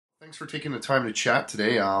Thanks for taking the time to chat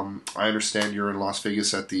today. I understand you're in Las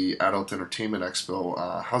Vegas at the Adult Entertainment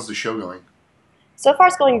Expo. How's the show going? So far,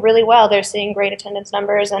 it's going really well. They're seeing great attendance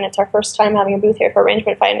numbers, and it's our first time having a booth here for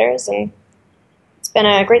arrangement finders, and it's been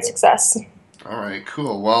a great success. All right,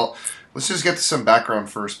 cool. Well, let's just get to some background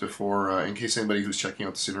first before, in case anybody who's checking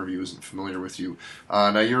out this interview isn't familiar with you.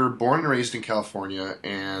 Now, you're born and raised in California,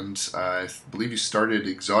 and I believe you started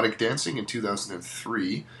exotic dancing in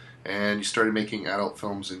 2003, and you started making adult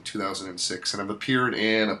films in 2006, and have appeared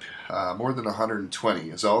in more than 120.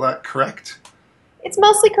 Is all that correct? It's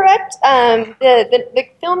mostly correct. The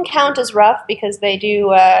film count is rough because they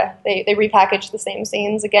repackage the same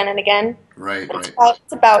scenes again and again. Right, But right.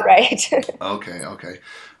 it's about right. Okay, okay.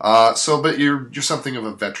 But you're something of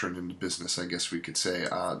a veteran in the business, I guess we could say.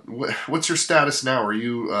 What's your status now? Are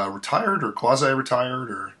you retired or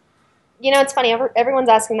quasi-retired or? You know, it's funny. Everyone's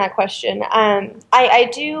asking that question.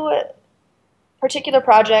 I do particular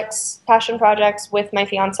projects, passion projects with my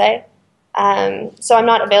fiance. So I'm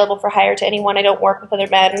not available for hire to anyone. I don't work with other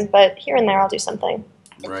men, but here and there I'll do something.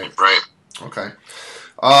 Right. Okay.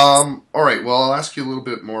 All right. Well, I'll ask you a little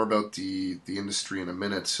bit more about the industry in a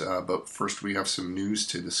minute, but first we have some news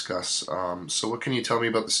to discuss. So what can you tell me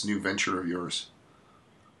about this new venture of yours?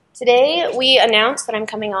 Today we announced that I'm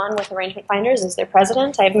coming on with Arrangement Finders as their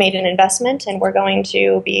president. I've made an investment and we're going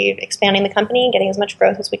to be expanding the company, getting as much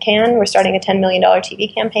growth as we can. We're starting a $10 million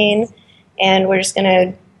TV campaign and we're just going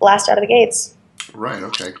to blast out of the gates. Right.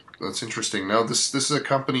 Okay. That's interesting. Now, this is a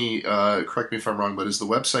company. Correct me if I'm wrong, but is the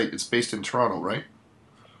website? It's based in Toronto, right?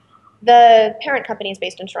 The parent company is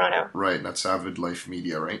based in Toronto. Right. That's Avid Life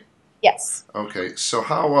Media, right? Yes. Okay. So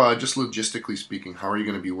how, just logistically speaking, how are you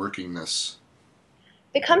going to be working this?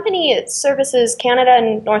 The company services Canada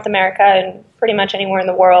and North America and pretty much anywhere in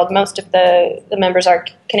the world. Most of the members are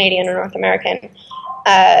Canadian or North American.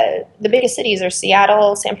 The biggest cities are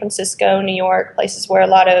Seattle, San Francisco, New York, places where a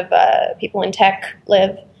lot of people in tech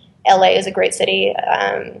live. LA is a great city.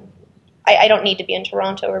 I don't need to be in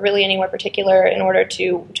Toronto or really anywhere particular in order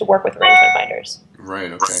to work with arrangement finders.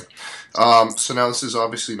 Right, okay. So now this is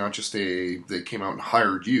obviously not just they came out and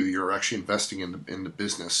hired you, you're actually investing in the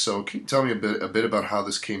business. So can you tell me a bit about how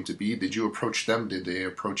this came to be? Did you approach them? Did they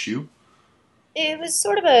approach you? It was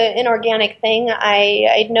sort of an organic thing.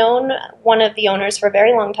 I'd known one of the owners for a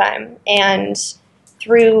very long time, and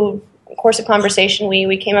through a course of conversation,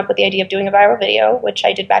 we came up with the idea of doing a viral video, which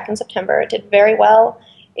I did back in September. It did very well.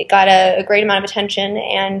 It got a great amount of attention,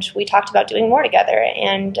 and we talked about doing more together.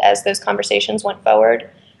 And as those conversations went forward,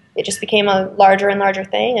 it just became a larger and larger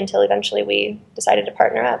thing until eventually we decided to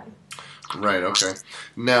partner up. Right, okay.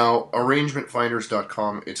 Now,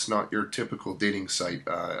 arrangementfinders.com, it's not your typical dating site.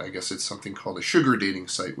 I guess it's something called a sugar dating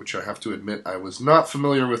site, which I have to admit I was not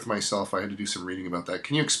familiar with myself. I had to do some reading about that.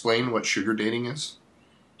 Can you explain what sugar dating is?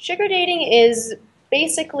 Sugar dating is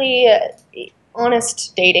basically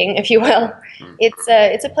honest dating, if you will.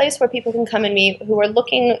 It's a place where people can come and meet who are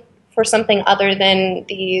looking for something other than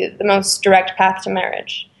the most direct path to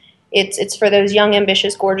marriage. It's for those young,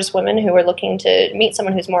 ambitious, gorgeous women who are looking to meet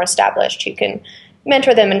someone who's more established, who can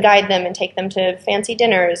mentor them and guide them and take them to fancy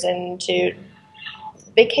dinners and to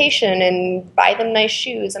vacation and buy them nice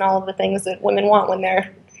shoes and all of the things that women want when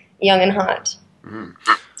they're young and hot.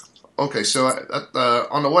 Mm-hmm. Okay, so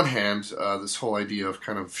on the one hand, this whole idea of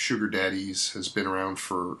kind of sugar daddies has been around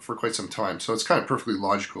for quite some time, so it's kind of perfectly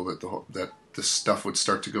logical that that this stuff would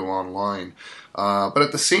start to go online. But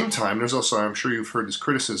at the same time, there's also, I'm sure you've heard this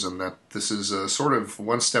criticism that this is sort of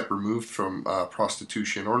one step removed from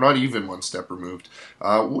prostitution, or not even one step removed.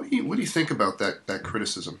 What do you think about that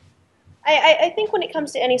criticism? I think when it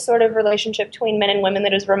comes to any sort of relationship between men and women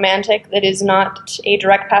that is romantic, that is not a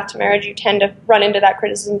direct path to marriage, you tend to run into that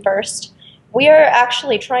criticism first. We are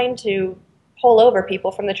actually trying to pull over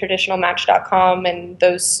people from the traditional Match.com and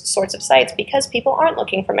those sorts of sites because people aren't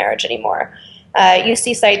looking for marriage anymore. You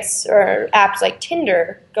see sites or apps like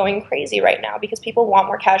Tinder going crazy right now because people want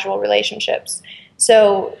more casual relationships.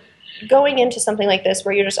 So going into something like this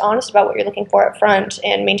where you're just honest about what you're looking for up front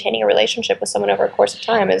and maintaining a relationship with someone over a course of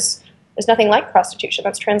time is nothing like prostitution.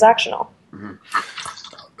 That's transactional.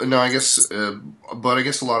 Mm-hmm. No, I guess, but I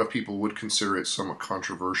guess a lot of people would consider it somewhat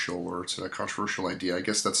controversial, or it's a controversial idea. I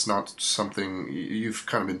guess that's not something you've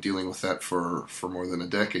kind of been dealing with that for more than a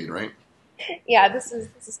decade, right? Yeah, this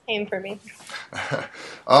is tame for me.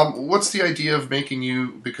 What's the idea of making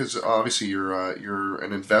you? Because obviously you're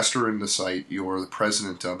an investor in the site, you're the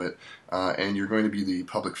president of it, and you're going to be the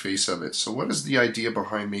public face of it. So, what is the idea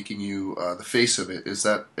behind making you the face of it? Is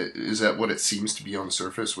that what it seems to be on the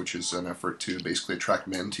surface, which is an effort to basically attract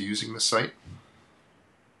men to using the site?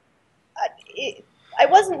 I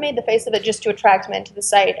wasn't made the face of it just to attract men to the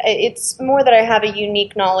site. It's more that I have a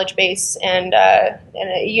unique knowledge base and a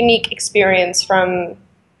unique experience from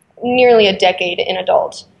nearly a decade in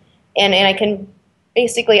adult, and I can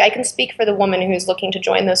basically I can speak for the woman who's looking to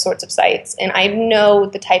join those sorts of sites, and I know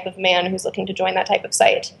the type of man who's looking to join that type of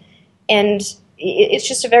site, and it's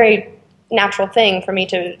just a very natural thing for me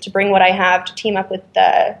to bring what I have to team up with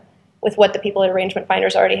what the people at Arrangement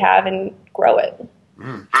Finders already have and grow it.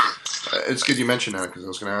 Mm. It's good you mentioned that because I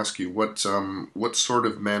was going to ask you what sort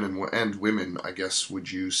of men and women, I guess,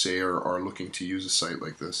 would you say are looking to use a site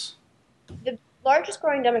like this? The largest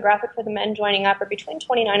growing demographic for the men joining up are between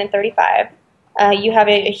 29 and 35. You have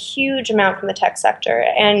a huge amount from the tech sector,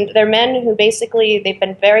 and they're men who basically they've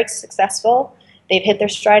been very successful. They've hit their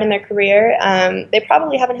stride in their career. They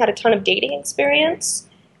probably haven't had a ton of dating experience,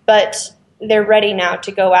 but they're ready now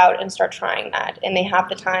to go out and start trying that, and they have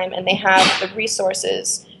the time and they have the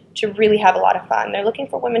resources to really have a lot of fun. They're looking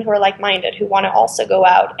for women who are like-minded, who want to also go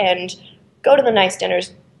out and go to the nice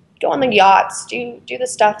dinners, go on the yachts, do the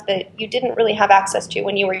stuff that you didn't really have access to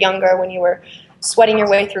when you were younger, when you were sweating your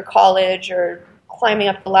way through college or climbing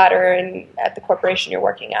up the ladder and at the corporation you're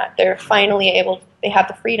working at. They're finally able, they have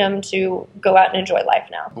the freedom to go out and enjoy life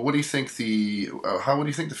now. But what do you think how do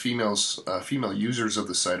you think the female users of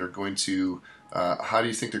the site are going to how do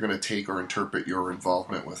you think they're going to take or interpret your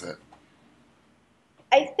involvement with it?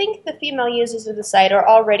 I think the female users of the site are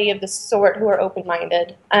already of the sort who are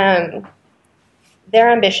open-minded.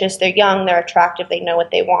 They're ambitious, they're young, they're attractive, they know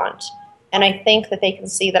what they want. And I think that they can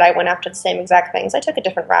see that I went after the same exact things. I took a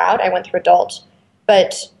different route, I went through adult,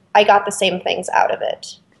 but I got the same things out of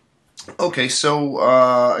it. Okay, so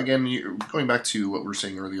again, going back to what we were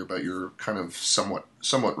saying earlier about your kind of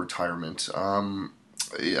somewhat retirement.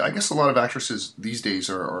 I guess a lot of actresses these days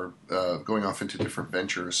are going off into different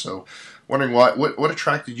ventures. So, wondering what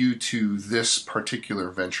attracted you to this particular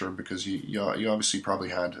venture? Because you obviously probably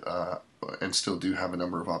had and still do have a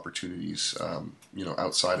number of opportunities,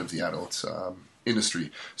 outside of the adult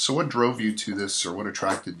industry. So, what drove you to this, or what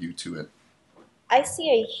attracted you to it? I see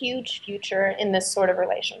a huge future in this sort of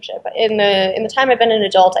relationship. In the time I've been an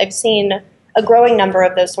adult, I've seen a growing number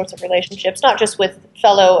of those sorts of relationships, not just with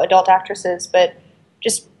fellow adult actresses, but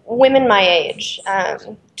just women my age,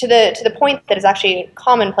 to the point that it's actually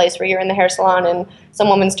commonplace where you're in the hair salon and some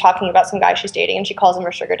woman's talking about some guy she's dating and she calls him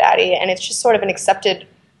her sugar daddy, and it's just sort of an accepted,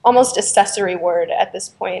 almost accessory word at this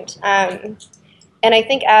point. And I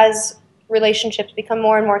think as relationships become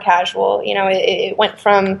more and more casual, it went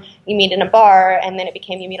from you meet in a bar and then it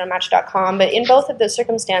became you meet on Match.com, but in both of those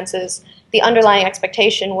circumstances, the underlying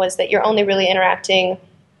expectation was that you're only really interacting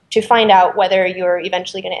to find out whether you're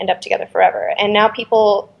eventually going to end up together forever. And now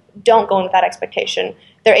people don't go in with that expectation.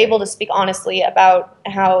 They're able to speak honestly about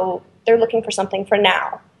how they're looking for something for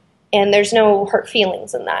now. And there's no hurt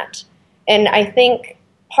feelings in that. And I think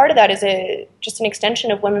part of that is just an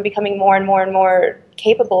extension of women becoming more and more and more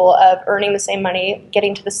capable of earning the same money,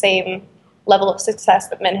 getting to the same level of success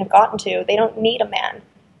that men have gotten to. They don't need a man.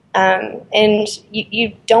 And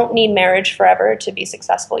you don't need marriage forever to be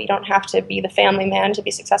successful. You don't have to be the family man to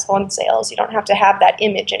be successful in sales. You don't have to have that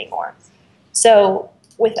image anymore. So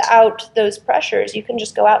without those pressures, you can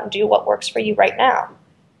just go out and do what works for you right now.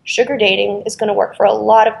 Sugar dating is going to work for a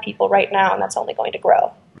lot of people right now, and that's only going to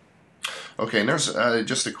grow. Okay, and there's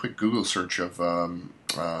just a quick Google search of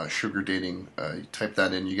sugar dating. You type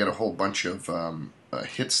that in, you get a whole bunch of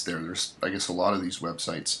hits there. There's, I guess, a lot of these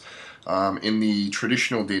websites. In the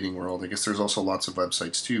traditional dating world, I guess there's also lots of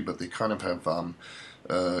websites too, but they kind of have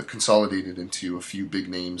consolidated into a few big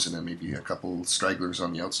names and then maybe a couple stragglers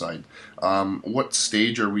on the outside. What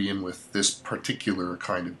stage are we in with this particular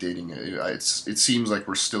kind of dating? It seems like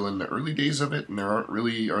we're still in the early days of it, and there aren't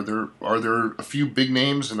really are there a few big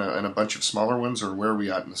names and a bunch of smaller ones, or where are we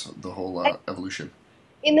at in the whole evolution?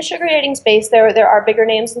 In the sugar dating space, there are bigger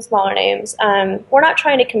names and smaller names. We're not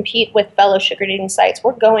trying to compete with fellow sugar dating sites.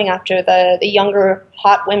 We're going after the younger,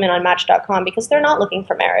 hot women on Match.com because they're not looking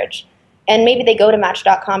for marriage. And maybe they go to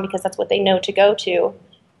Match.com because that's what they know to go to.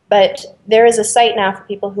 But there is a site now for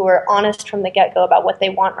people who are honest from the get-go about what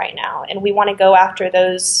they want right now. And we want to go after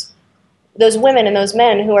those women and those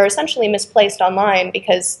men who are essentially misplaced online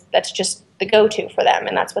because that's just the go-to for them.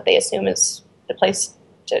 And that's what they assume is the place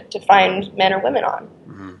to find men or women on.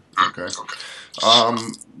 Mm-hmm. Okay.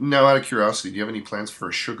 Now, out of curiosity, do you have any plans for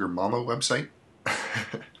a sugar mama website?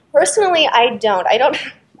 Personally, I don't.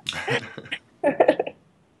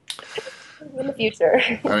 In the future.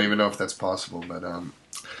 I don't even know if that's possible, but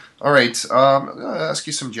all right. I'm going to ask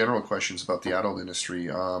you some general questions about the adult industry.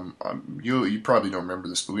 You probably don't remember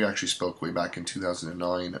this, but we actually spoke way back in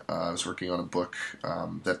 2009. I was working on a book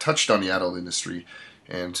that touched on the adult industry,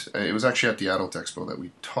 And it was actually at the Adult Expo that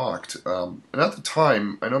we talked. And at the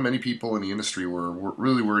time, I know many people in the industry were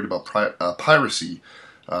really worried about piracy,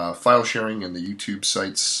 file sharing, and the YouTube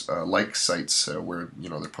sites, like sites, where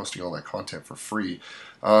they're posting all that content for free.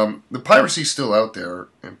 The piracy's still out there,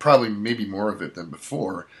 and probably maybe more of it than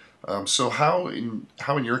before. So how in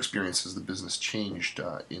your experience has the business changed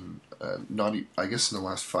I guess in the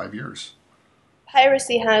last 5 years?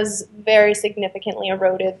 Piracy has very significantly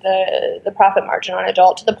eroded the profit margin on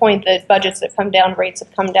adult, to the point that budgets have come down, rates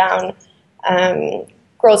have come down,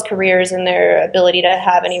 girls' careers and their ability to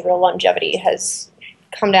have any real longevity has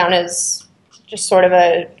come down as just sort of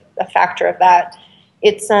a factor of that.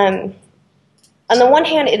 It's on the one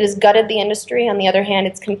hand, it has gutted the industry. On the other hand,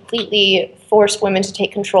 it's completely forced women to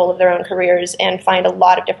take control of their own careers and find a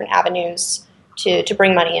lot of different avenues to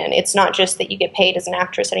bring money in. It's not just that you get paid as an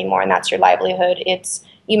actress anymore and that's your livelihood. It's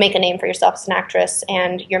you make a name for yourself as an actress,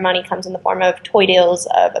 and your money comes in the form of toy deals,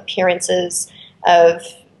 of appearances, of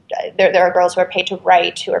there are girls who are paid to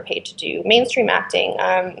write, who are paid to do mainstream acting.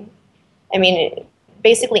 I mean,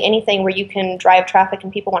 basically anything where you can drive traffic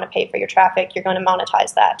and people want to pay for your traffic, you're going to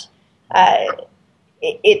monetize that.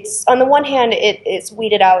 It's on the one hand, it's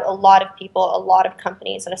weeded out a lot of people, a lot of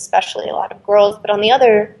companies, and especially a lot of girls. But on the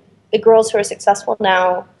other, the girls who are successful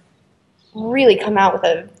now really come out with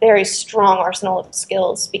a very strong arsenal of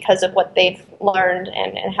skills because of what they've learned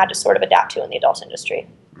and had to sort of adapt to in the adult industry.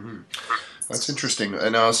 Mm. That's interesting.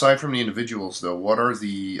 And aside from the individuals, though, what are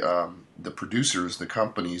the producers, the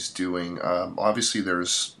companies doing? Obviously,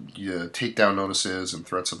 there's takedown notices and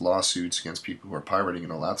threats of lawsuits against people who are pirating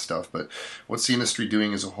and all that stuff. But what's the industry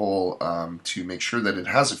doing as a whole to make sure that it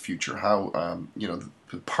has a future? How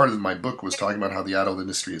part of my book was talking about how the adult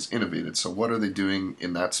industry is innovated. So what are they doing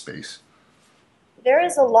in that space? There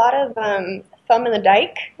is a lot of thumb in the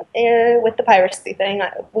dike with the piracy thing.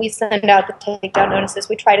 We send out the takedown notices.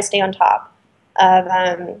 We try to stay on top of.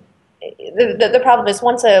 The problem is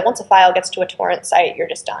once a file gets to a torrent site, you're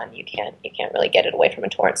just done. You can't really get it away from a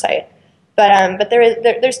torrent site. But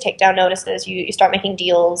there's takedown notices. You start making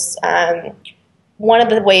deals. One of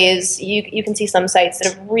the ways you can see some sites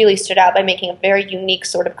that have really stood out by making a very unique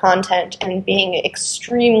sort of content and being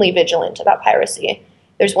extremely vigilant about piracy.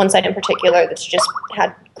 There's one site in particular that's just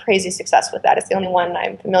had crazy success with that. It's the only one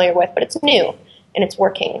I'm familiar with, but it's new and it's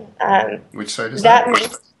working. Which site is that?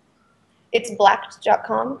 It's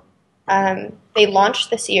blacked.com. They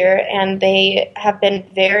launched this year, and they have been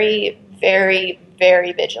very, very,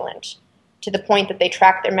 very vigilant to the point that they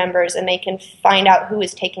track their members, and they can find out who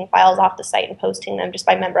is taking files off the site and posting them just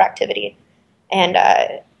by member activity. And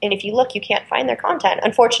if you look, you can't find their content.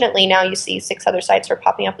 Unfortunately, now you see 6 other sites are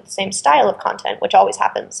popping up with the same style of content, which always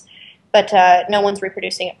happens. But no one's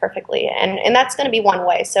reproducing it perfectly. And that's going to be one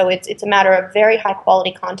way. So it's a matter of very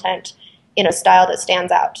high-quality content in a style that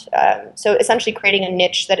stands out. So essentially creating a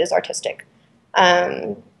niche that is artistic.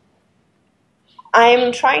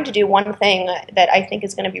 I'm trying to do one thing that I think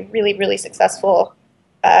is going to be really, really successful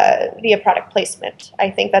via product placement. I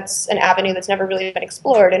think that's an avenue that's never really been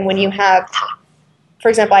explored. And when you have, for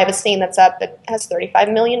example, I have a scene that's up that has 35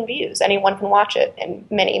 million views. Anyone can watch it, and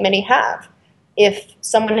many, many have. If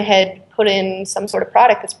someone had put in some sort of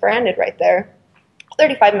product that's branded right there,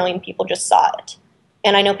 35 million people just saw it.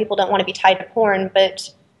 And I know people don't want to be tied to porn,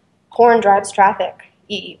 but porn drives traffic.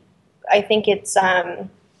 I think it's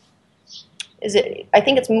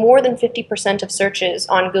more than 50% of searches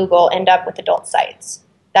on Google end up with adult sites.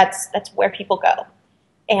 That's where people go.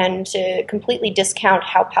 And to completely discount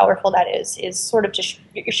how powerful that is sort of just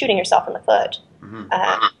you're shooting yourself in the foot.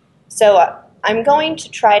 Mm-hmm. So I'm going to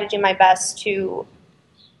try to do my best to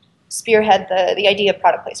spearhead the idea of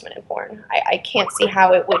product placement in porn. I can't see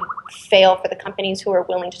how it would fail for the companies who are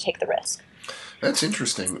willing to take the risk. That's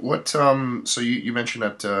interesting. What? So you mentioned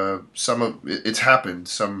that it's happened.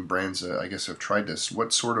 Some brands, I guess, have tried this.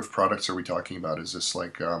 What sort of products are we talking about? Is this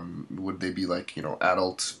like, would they be like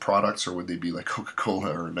adult products, or would they be like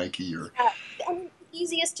Coca-Cola or Nike or?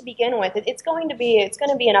 Easiest to begin with. It's going to be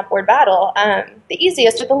an upward battle. The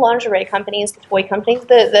easiest are the lingerie companies, the toy companies,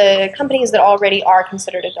 the companies that already are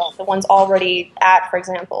considered adult, the ones already at, for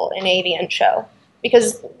example, an AVN show,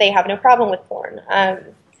 because they have no problem with porn.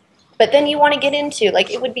 But then you want to get into,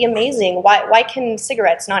 it would be amazing. Why can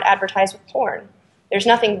cigarettes not advertise with porn? There's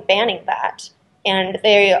nothing banning that. And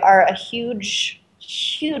they are a huge,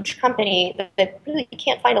 huge company that really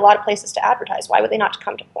can't find a lot of places to advertise. Why would they not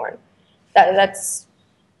come to porn? That's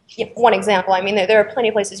one example. I mean, there are plenty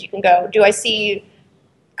of places you can go. Do I see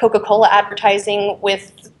Coca-Cola advertising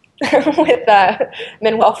with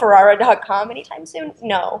ManuelFerrara.com anytime soon?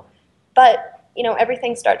 No. But,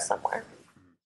 everything starts somewhere.